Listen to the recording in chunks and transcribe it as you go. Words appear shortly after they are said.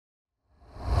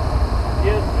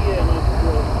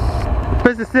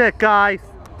This is it, guys.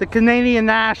 The Canadian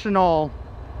National.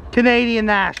 Canadian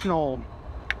National.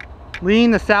 Leading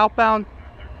the southbound.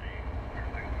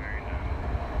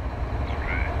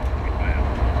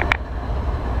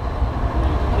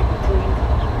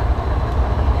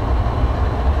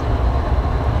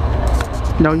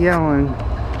 No yelling.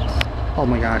 Oh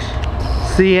my gosh.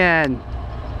 CN.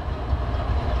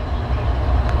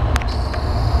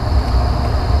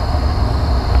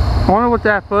 I wonder what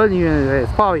that foot unit is.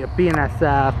 Probably a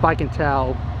BNSF, I can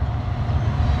tell.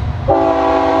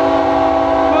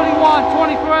 21,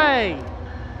 23.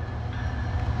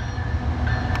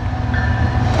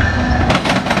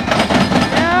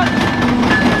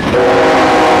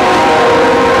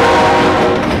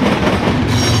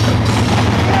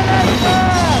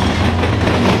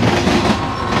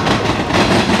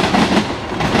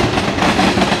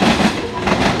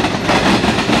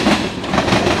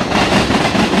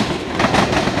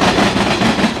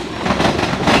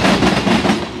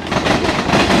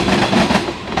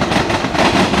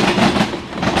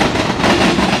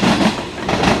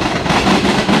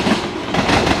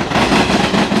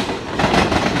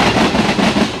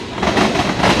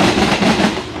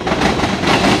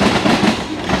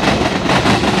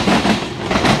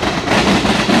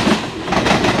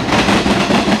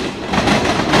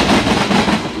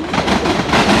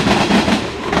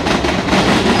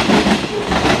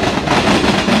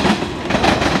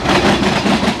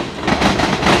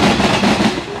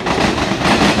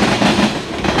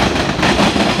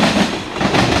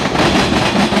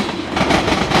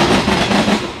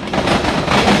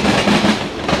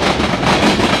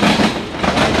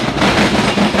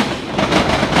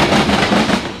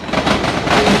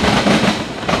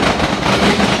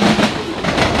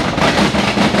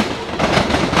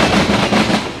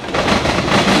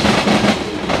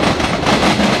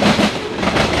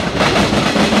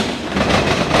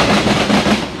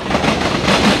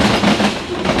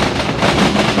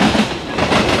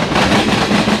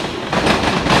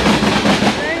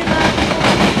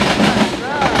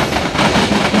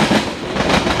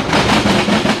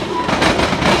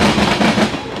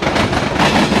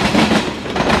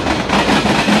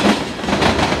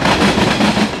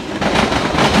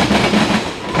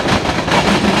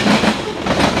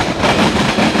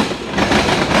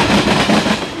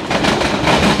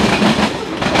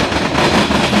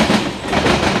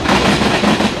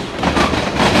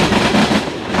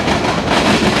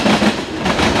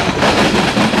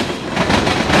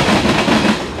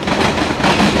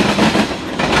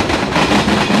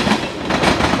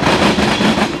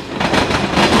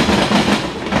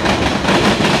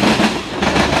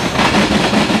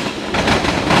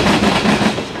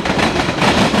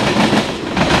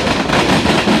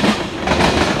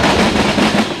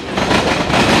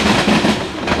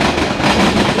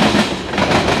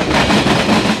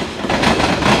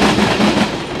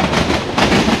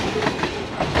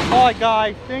 Alright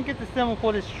guys, didn't get the symbol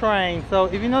for this train. So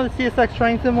if you know the CSX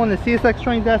train symbol and the CSX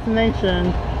train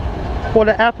destination for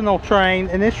the ethanol train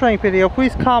in this train video,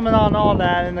 please comment on all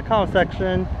that in the comment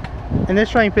section in this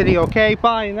train video, okay?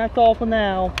 Bye, and that's all for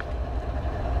now.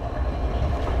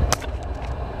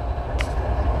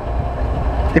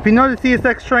 If you know the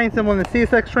CSX train symbol and the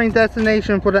CSX train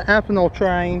destination for the ethanol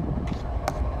train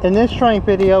in this train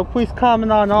video, please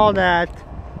comment on all that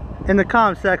in the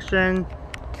comment section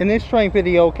in this train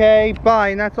video, okay? Bye,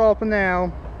 and that's all for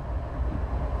now.